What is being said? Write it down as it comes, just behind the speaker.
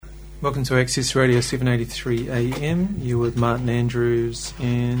Welcome to Access Radio 783 AM. You're with Martin Andrews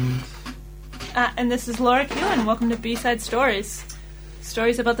and this is Laura Keelan. Welcome to B-Side Stories.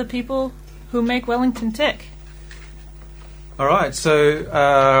 Stories about the people who make Wellington tick. Alright,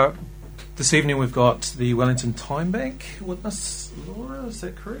 so this evening we've got the Wellington Time Bank with us. Laura, is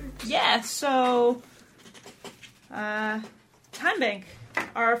that correct? Yeah, so Time Bank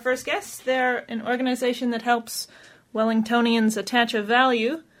are our first guests. They're an organization that helps Wellingtonians attach a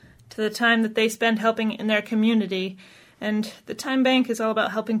value to the time that they spend helping in their community. And the Time Bank is all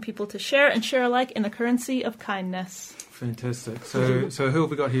about helping people to share and share alike in the currency of kindness. Fantastic. So who have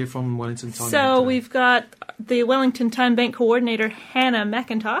we got here from Wellington Time Bank? So we've got the Wellington Time Bank coordinator, Hannah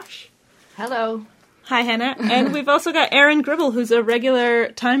McIntosh. Hello. Hi, Hannah. And we've also got Erin Gribble, who's a regular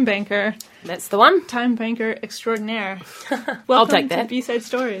time banker. That's the one. Time banker extraordinaire. Welcome I'll take that. to B-Side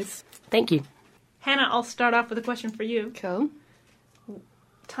Stories. Thank you. Hannah, I'll start off with a question for you. Cool.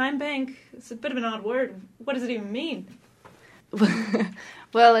 Time bank, it's a bit of an odd word. What does it even mean?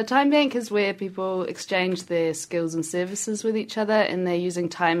 Well, a time bank is where people exchange their skills and services with each other, and they're using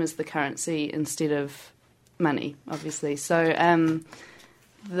time as the currency instead of money, obviously. So I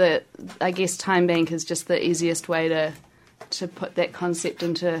guess time bank is just the easiest way to put that concept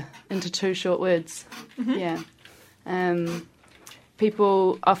into two short words. Mm-hmm. Yeah.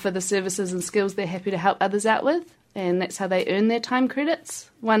 People offer the services and skills they're happy to help others out with, and that's how they earn their time credits.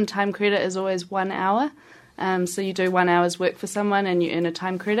 One time credit is always 1 hour. So you do 1 hour's work for someone and you earn a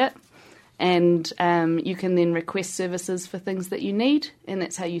time credit. And you can then request services for things that you need, and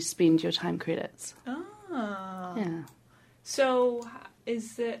that's how you spend your time credits. Oh. Yeah. So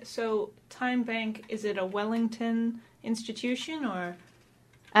Time Bank, is it a Wellington institution or?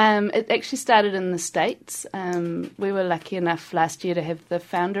 It actually started in the States. We were lucky enough last year to have the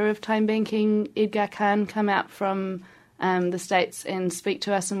founder of time banking, Edgar Khan, come out from the States and speak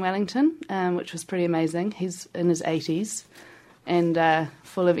to us in Wellington, which was pretty amazing. He's in his 80s and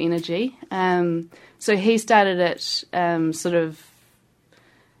full of energy. So he started it sort of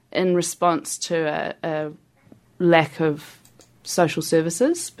in response to a lack of social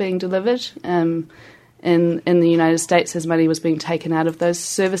services being delivered. In the United States, his money was being taken out of those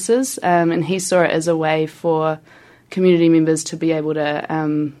services, and he saw it as a way for community members to be able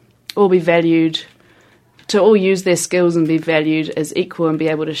to all be valued, to all use their skills and be valued as equal and be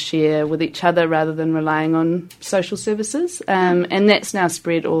able to share with each other rather than relying on social services. And that's now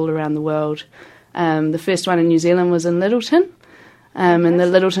spread all around the world. The first one in New Zealand was in Littleton. And the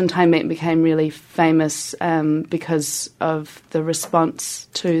Littleton Time Bank became really famous because of the response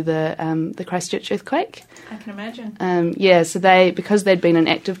to the Christchurch earthquake. I can imagine. So because they'd been an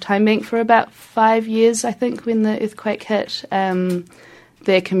active time bank for about 5 years, I think, when the earthquake hit,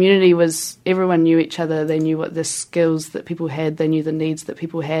 their community everyone knew each other. They knew what the skills that people had, they knew the needs that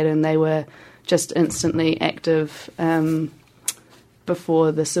people had, and they were just instantly active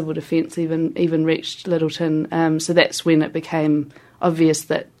before the civil defence even reached Littleton. So that's when it became obvious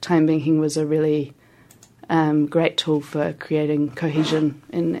that time banking was a really great tool for creating cohesion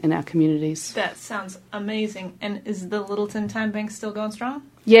in our communities. That sounds amazing. And is the Littleton Time Bank still going strong?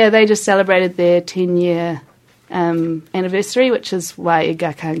 Yeah, they just celebrated their 10-year anniversary, which is why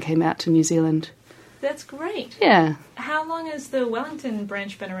Edgar Khan came out to New Zealand. That's great. Yeah. How long has the Wellington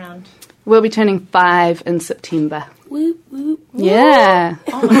branch been around? We'll be turning 5 in September. Whoop, whoop, whoop. Yeah.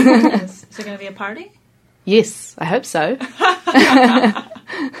 Oh my goodness. Is there going to be a party? Yes, I hope so.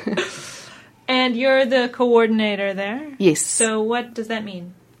 And you're the coordinator there? Yes. So what does that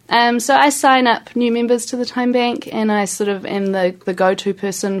mean? So I sign up new members to the Time Bank, and I sort of am the go-to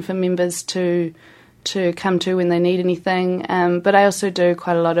person for members to come to when they need anything. But I also do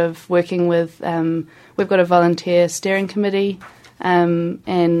quite a lot of working with, we've got a volunteer steering committee,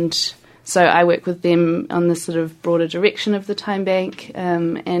 and so I work with them on the sort of broader direction of the Time Bank,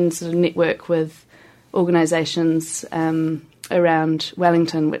 and sort of network with organisations around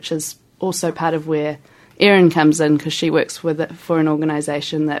Wellington, which is also part of where Erin comes in, because she works for an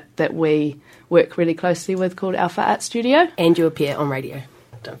organisation that we work really closely with called Alpha Art Studio. And you appear on radio.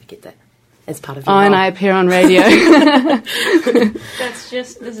 Don't forget that. As part of your and role. I appear on radio. This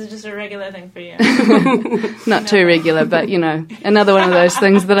is just a regular thing for you. Not too regular, but, another one of those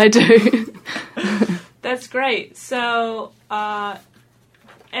things that I do. That's great. So,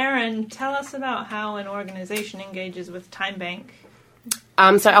 Erin, tell us about how an organisation engages with Time Bank.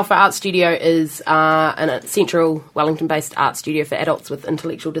 So Alpha Art Studio is a central Wellington-based art studio for adults with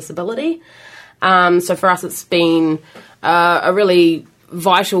intellectual disability. So for us it's been a really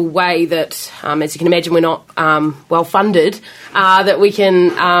vital way that, as you can imagine, we're not well funded, that we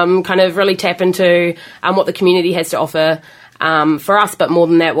can kind of really tap into what the community has to offer for us, but more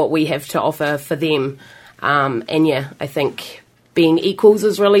than that, what we have to offer for them. And yeah, I think being equals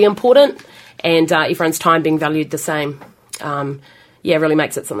is really important, and everyone's time being valued the same. Really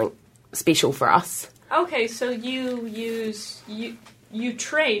makes it something special for us. Okay, so you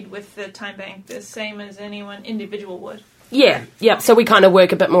trade with the time bank the same as anyone individual would. Yeah. So we kind of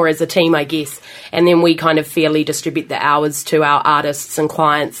work a bit more as a team, I guess, and then we kind of fairly distribute the hours to our artists and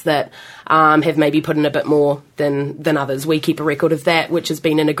clients that have maybe put in a bit more than others. We keep a record of that, which has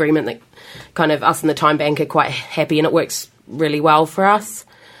been an agreement that kind of us and the time bank are quite happy, and it works really well for us.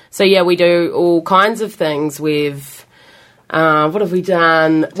 So yeah, we do all kinds of things. What have we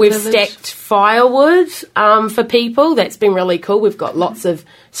done? We've stacked firewood for people. That's been really cool. We've got lots of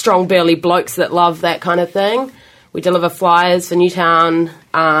strong, burly blokes that love that kind of thing. We deliver flyers for Newtown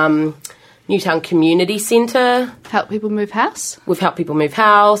Community Centre. Help people move house. We've helped people move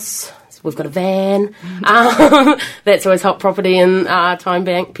house. We've got a van. That's always hot property in Time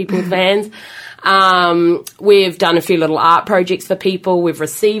Bank, people with vans. We've done a few little art projects for people. We've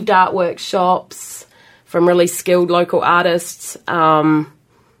received art workshops from really skilled local artists.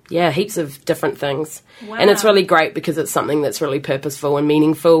 Heaps of different things. Wow. And it's really great because it's something that's really purposeful and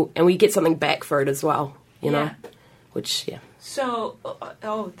meaningful, and we get something back for it as well, you know. Which, yeah. So,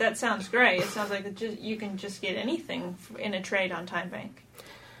 that sounds great. It sounds like you can just get anything in a trade on Time Bank.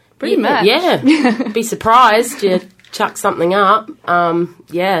 Pretty much. Yeah. Be surprised you chuck something up.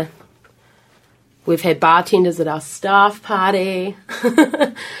 We've had bartenders at our staff party.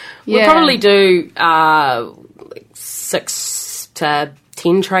 We'll probably do 6 to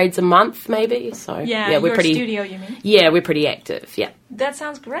 10 trades a month, maybe. So we're pretty studio, you mean? Yeah, we're pretty active. Yeah. That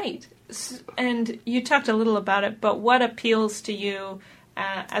sounds great. And you talked a little about it, but what appeals to you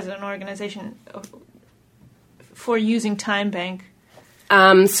as an organization for using Time Bank?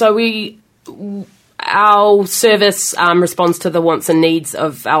 Our service responds to the wants and needs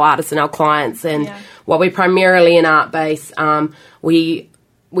of our artists and our clients, and while we're primarily an art base, we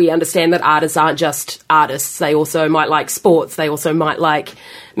understand that artists aren't just artists. They also might like sports. They also might like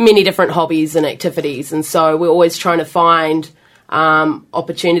many different hobbies and activities, and so we're always trying to find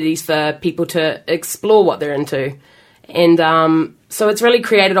opportunities for people to explore what they're into. And so it's really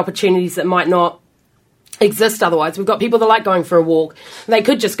created opportunities that might not exist otherwise. We've got people that like going for a walk. They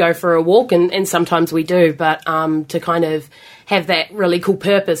could just go for a walk, and sometimes we do, but to kind of have that really cool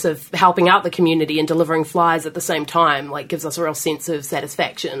purpose of helping out the community and delivering flyers at the same time, like, gives us a real sense of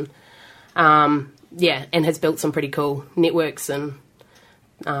satisfaction. And has built some pretty cool networks and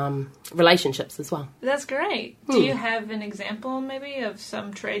relationships as well. That's great. Do you have an example maybe of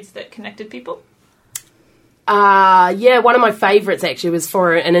some trades that connected people? One of my favourites actually was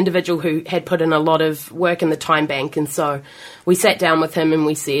for an individual who had put in a lot of work in the Time Bank, and so we sat down with him and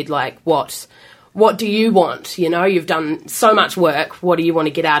we said, like, what do you want? You know, you've done so much work, what do you want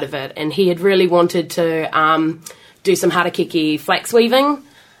to get out of it? And he had really wanted to do some harakeke flax weaving,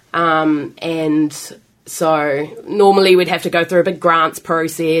 and so normally we'd have to go through a big grants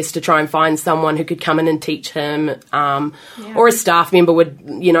process to try and find someone who could come in and teach him, or a staff member would,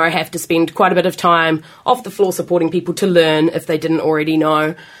 have to spend quite a bit of time off the floor supporting people to learn if they didn't already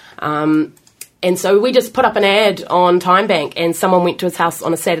know. And so we just put up an ad on Time Bank, and someone went to his house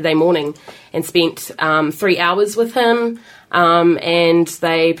on a Saturday morning and spent 3 hours with him, and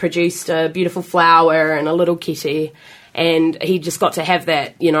they produced a beautiful flower and a little kitty. And he just got to have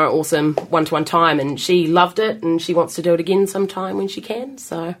that, awesome one-to-one time, and she loved it, and she wants to do it again sometime when she can.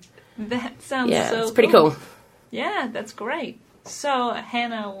 So that sounds it's pretty cool. Yeah, that's great. So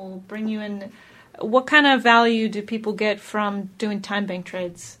Hannah will bring you in. What kind of value do people get from doing Time Bank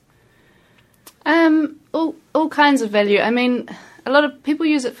trades? All kinds of value. I mean, a lot of people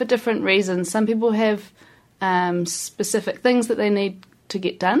use it for different reasons. Some people have specific things that they need to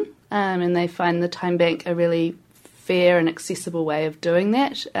get done, and they find the Time Bank a really fair and accessible way of doing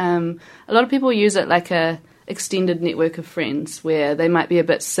that. A lot of people use it like a extended network of friends, where they might be a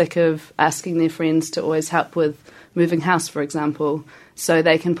bit sick of asking their friends to always help with moving house, for example. So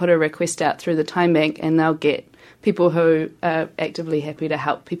they can put a request out through the Time Bank, and they'll get people who are actively happy to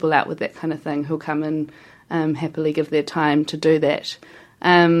help people out with that kind of thing, who'll come and happily give their time to do that.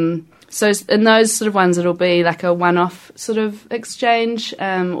 So in those sort of ones, it'll be like a one-off sort of exchange,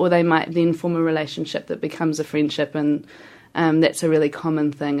 or they might then form a relationship that becomes a friendship, and that's a really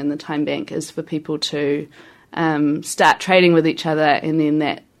common thing in the Time Bank, is for people to start trading with each other, and then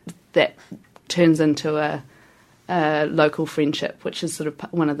that turns into a local friendship, which is sort of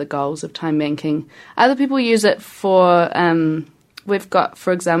one of the goals of time banking. Other people use it for, we've got,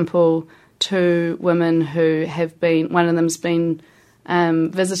 for example, 2 women who have been, one of them's been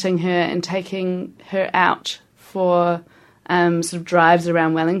visiting her and taking her out for sort of drives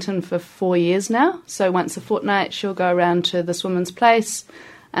around Wellington for 4 years now. So once a fortnight, she'll go around to this woman's place.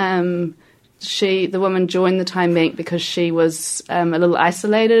 The woman joined the Time Bank because she was a little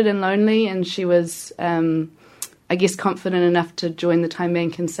isolated and lonely, and she was, I guess, confident enough to join the Time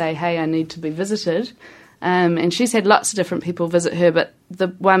Bank and say, hey, I need to be visited. And she's had lots of different people visit her, but the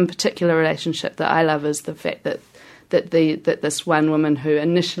one particular relationship that I love is the fact that this one woman who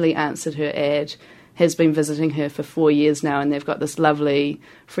initially answered her ad has been visiting her for 4 years now, and they've got this lovely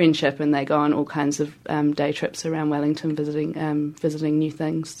friendship, and they go on all kinds of day trips around Wellington visiting new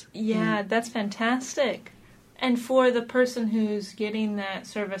things. Yeah, that's fantastic. And for the person who's getting that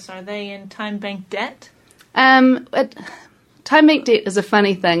service, are they in Time Bank debt? Time Bank debt is a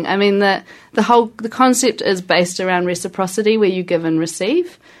funny thing. I mean, the concept is based around reciprocity, where you give and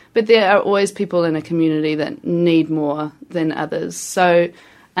receive, but there are always people in a community that need more than others. So,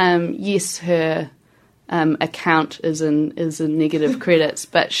 yes, her account is in negative credits,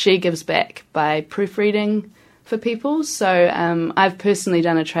 but she gives back by proofreading for people. So I've personally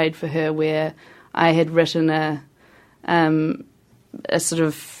done a trade for her where I had written a sort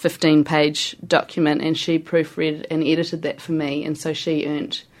of 15-page document, and she proofread and edited that for me, and so she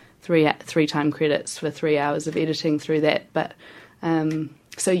earned three time credits for 3 hours of editing through that. But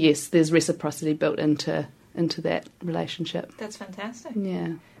so yes, there's reciprocity built into that relationship. That's fantastic.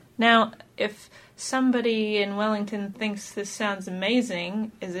 Yeah. Now, if somebody in Wellington thinks this sounds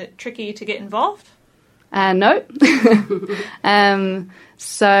amazing, is it tricky to get involved? No.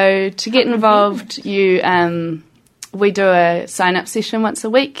 So to get involved, we do a sign-up session once a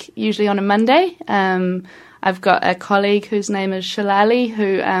week, usually on a Monday. I've got a colleague whose name is Shalali,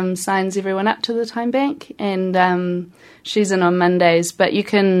 who signs everyone up to the Time Bank, and she's in on Mondays. But you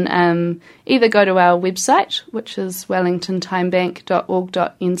can either go to our website, which is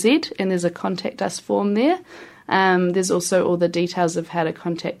wellingtontimebank.org.nz, and there's a contact us form there. There's also all the details of how to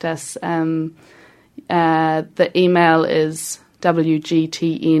contact us. The email is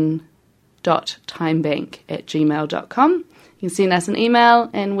wgtn.timebank@gmail.com. You can send us an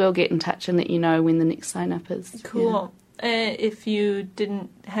email and we'll get in touch and let you know when the next sign-up is. Cool. Yeah. If you didn't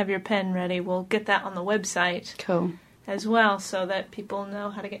have your pen ready, we'll get that on the website. Cool. As well, so that people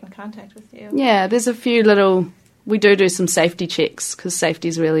know how to get in contact with you. Yeah, there's a few we do some safety checks, because safety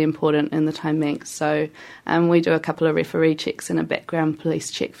is really important in the Time Bank. So we do a couple of referee checks and a background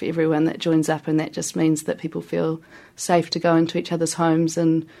police check for everyone that joins up, and that just means that people feel safe to go into each other's homes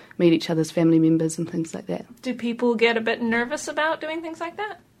and meet each other's family members and things like that. Do people get a bit nervous about doing things like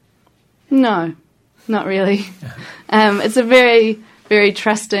that? No, not really. It's a very, very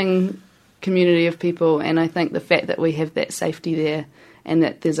trusting community of people, and I think the fact that we have that safety there and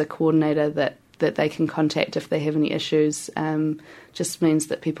that there's a coordinator that they can contact if they have any issues just means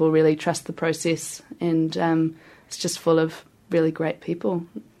that people really trust the process, and it's just full of really great people.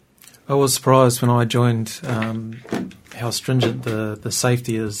 I was surprised when I joined how stringent the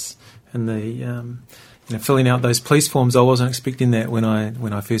safety is, and the filling out those police forms. I wasn't expecting that when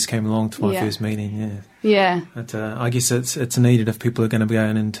I first came along to my first meeting. Yeah. But I guess it's needed if people are going to be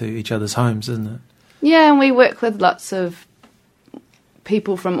going into each other's homes, isn't it? Yeah, and we work with lots of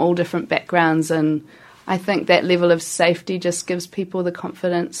people from all different backgrounds, and I think that level of safety just gives people the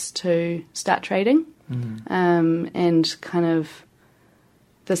confidence to start trading, and kind of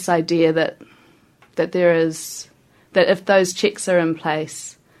this idea that there is, that if those checks are in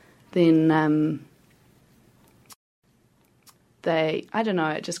place, then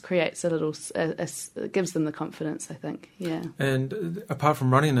it just creates it gives them the confidence, I think. Yeah. And apart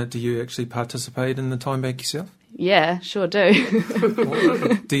from running it, do you actually participate in the Time Bank yourself? Yeah, sure do.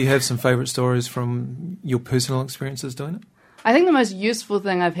 Do you have some favourite stories from your personal experiences doing it? I think the most useful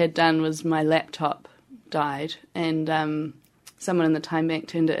thing I've had done was my laptop died, and someone in the Time Bank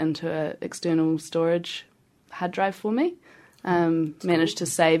turned it into an external storage hard drive for me. Managed to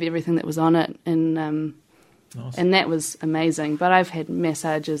save everything that was on it, and nice. And that was amazing. But I've had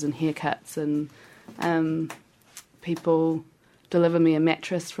massages and haircuts, and people deliver me a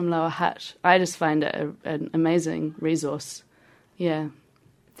mattress from Lower Hutt. I just find it an amazing resource. Yeah.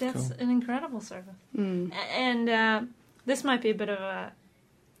 That's cool. An incredible service. And this might be a bit of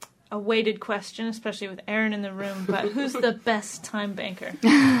a weighted question, especially with Erin in the room, but who's the best time banker?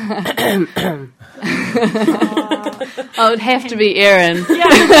 Oh, it'd have to be Erin.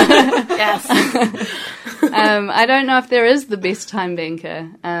 Yeah. Yes. I don't know if there is the best time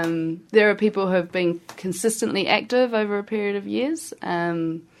banker. There are people who have been consistently active over a period of years,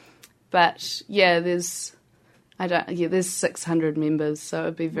 but there's 600 members, so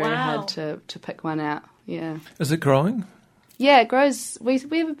it'd be very hard to pick one out. Yeah. Is it growing? Yeah, it grows. We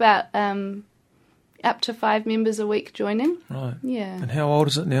have about up to 5 members a week joining. Right. Yeah. And how old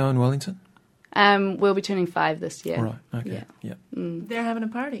is it now in Wellington? We'll be turning 5 this year. Right. Okay. Yeah. They're having a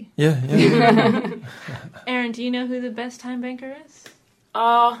party. Yeah. Aaron, do you know who the best time banker is?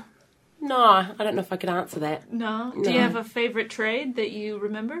 No, I don't know if I could answer that. No. Do you have a favourite trade that you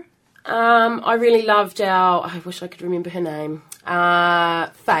remember? I really loved I wish I could remember her name.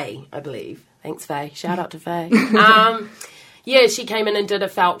 Faye, I believe. Thanks, Faye. Shout out to Faye. Yeah, she came in and did a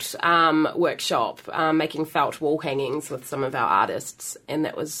felt workshop, making felt wall hangings with some of our artists, and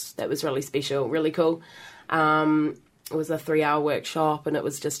that was really special, really cool. It was a 3-hour workshop, and it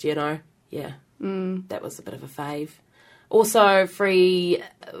was just, that was a bit of a fave. Also free,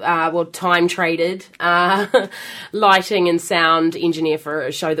 time traded lighting and sound engineer for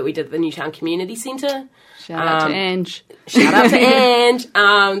a show that we did at the Newtown Community Centre. Shout out to Ange. Shout out to Ange.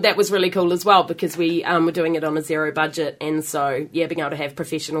 That was really cool as well because we were doing it on a 0 budget, and so being able to have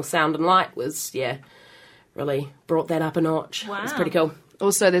professional sound and light was really brought that up a notch. Wow. It was pretty cool.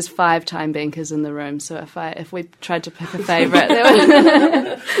 Also, there's 5 time bankers in the room, so if we tried to pick a favourite,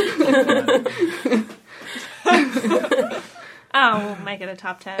 that would... We'll make it a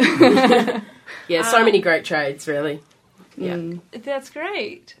top 10. So many great trades, really. Yeah, That's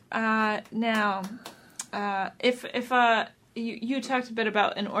great. Now, if you talked a bit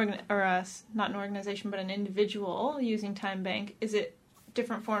about not an organization, but an individual using Time Bank, is it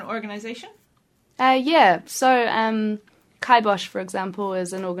different for an organization? So Kibosh, for example,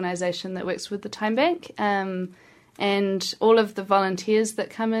 is an organisation that works with the Time Bank, and all of the volunteers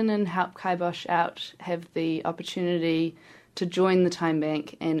that come in and help Kibosh out have the opportunity to join the Time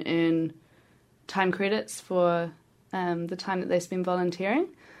Bank and earn time credits for the time that they spend volunteering.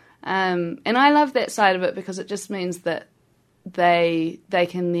 And I love that side of it because it just means that they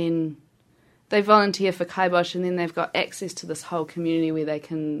volunteer for Kibosh, and then they've got access to this whole community where they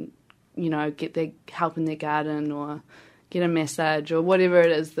can, get their help in their garden or get a massage or whatever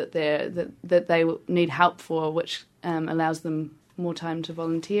it is that they need help for, which allows them more time to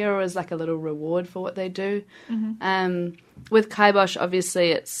volunteer or is like a little reward for what they do. Mm-hmm. With Kibosh, obviously,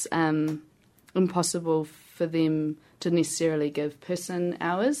 it's impossible for them to necessarily give person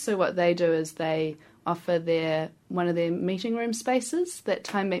hours. So what they do is they offer one of their meeting room spaces that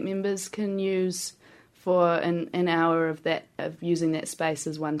Time Bank members can use for an hour of using that space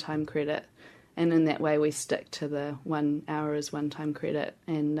as one-time credit. And in that way, we stick to the 1 hour as one-time credit,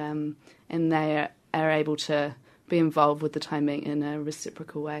 and they are able to be involved with the Time Bank in a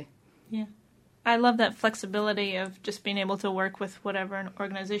reciprocal way. Yeah. I love that flexibility of just being able to work with whatever an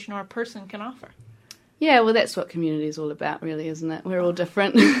organization or a person can offer. Yeah, well, that's what community is all about, really, isn't it? We're all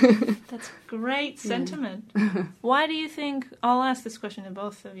different. That's great sentiment. Why do you think, I'll ask this question to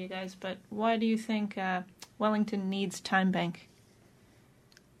both of you guys, but why do you think Wellington needs Time Bank?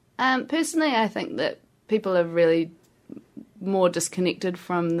 Personally, I think that people are really more disconnected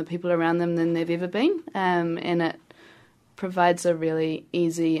from the people around them than they've ever been, and it provides a really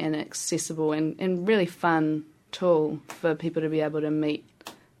easy and accessible and really fun tool for people to be able to meet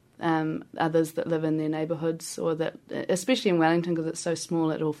others that live in their neighbourhoods, or that, especially in Wellington, because it's so small,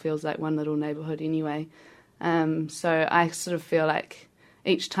 it all feels like one little neighbourhood anyway. So I sort of feel like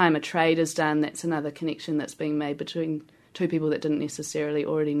each time a trade is done, that's another connection that's being made between two people that didn't necessarily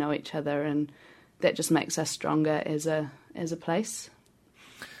already know each other, and that just makes us stronger as a place.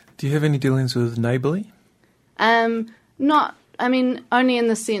 Do you have any dealings with Neighbourly? Only in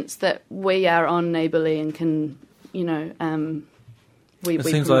the sense that we are on Neighbourly and can, it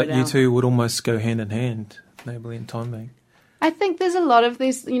seems like you two would almost go hand in hand, Neighbourly and Time Bank. I think there's a lot of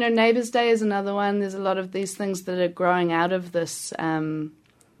these, Neighbours Day is another one. There's a lot of these things that are growing out of this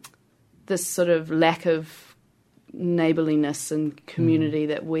this sort of lack of neighbourliness and community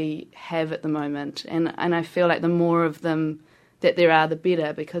that we have at the moment. And I feel like the more of them that there are, the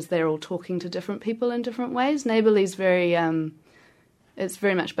better, because they're all talking to different people in different ways. Neighbourly's it's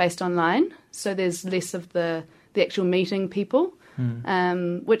very much based online, so there's less of the actual meeting people.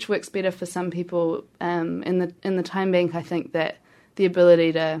 Which works better for some people. In the Time Bank, I think that the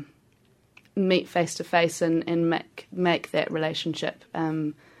ability to meet face to face and make that relationship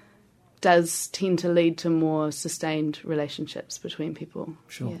does tend to lead to more sustained relationships between people.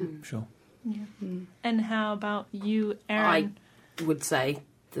 Sure. Yeah. And how about you, Aaron? I would say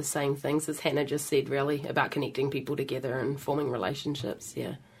the same things as Hannah just said, really, about connecting people together and forming relationships.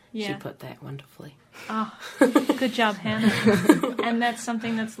 Yeah. She put that wonderfully. Oh, good job, Hannah. And that's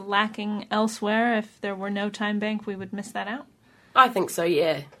something that's lacking elsewhere. If there were no Time Bank, we would miss that out? I think so,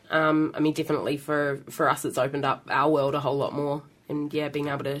 yeah. Definitely for us, it's opened up our world a whole lot more. And, being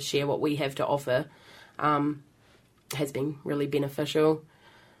able to share what we have to offer has been really beneficial.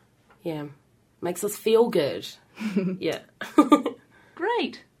 Yeah. makes us feel good. Yeah.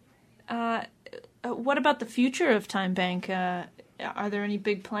 Great. What about the future of Time Bank? Are there any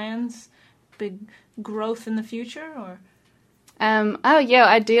big plans, big growth in the future, or?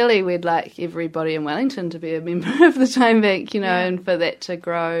 Ideally we'd like everybody in Wellington to be a member of the Time Bank, and for that to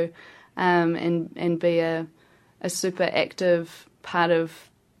grow and be a super active part of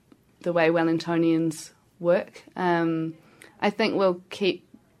the way Wellingtonians work. I think we'll keep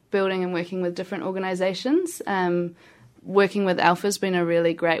building and working with different organisations. Working with Alpha's been a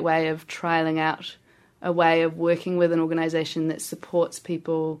really great way of trialling out a way of working with an organisation that supports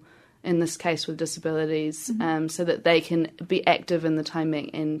people, in this case with disabilities, so that they can be active in the Time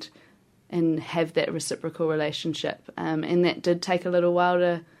Bank and have that reciprocal relationship. And that did take a little while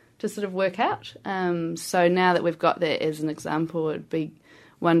to sort of work out. So now that we've got that as an example, it'd be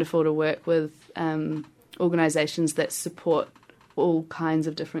wonderful to work with organisations that support all kinds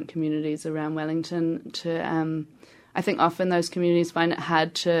of different communities around Wellington. I think often those communities find it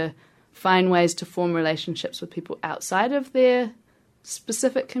hard to find ways to form relationships with people outside of their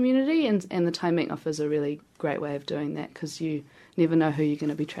specific community, and the Time Bank offers a really great way of doing that, because you never know who you're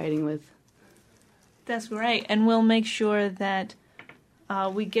going to be trading with. That's great, and we'll make sure that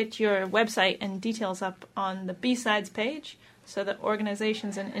we get your website and details up on the B-Sides page so that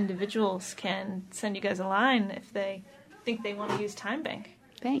organizations and individuals can send you guys a line if they think they want to use Time Bank.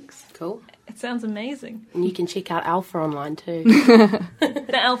 Thanks. Cool. It sounds amazing. And you can check out Alpha online too.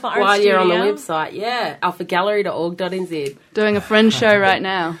 The Alpha Art While Studio. you're on the website, yeah. alphagallery.org.nz. Doing a Fringe show right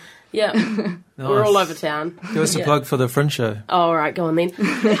now. Yeah. Nice. We're all over town. Give us a plug for the Fringe show. Oh, all right, go on then.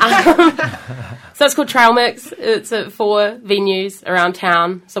 So it's called Trail Mix. It's at 4 venues around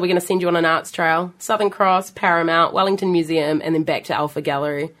town. So we're going to send you on an arts trail. Southern Cross, Paramount, Wellington Museum, and then back to Alpha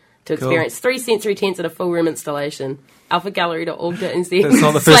Gallery to experience 3 sensory tents at a full room installation. alphagallery.org.nz. That's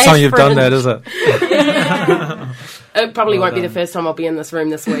not the first time you've done that, is it? It probably won't be the first time I'll be in this room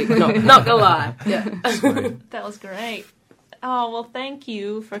this week. Not gonna lie. Yeah. That was great. Oh, well, thank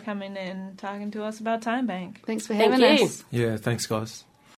you for coming in and talking to us about Time Bank. Thanks for Thank having you. us. Yeah, thanks, guys.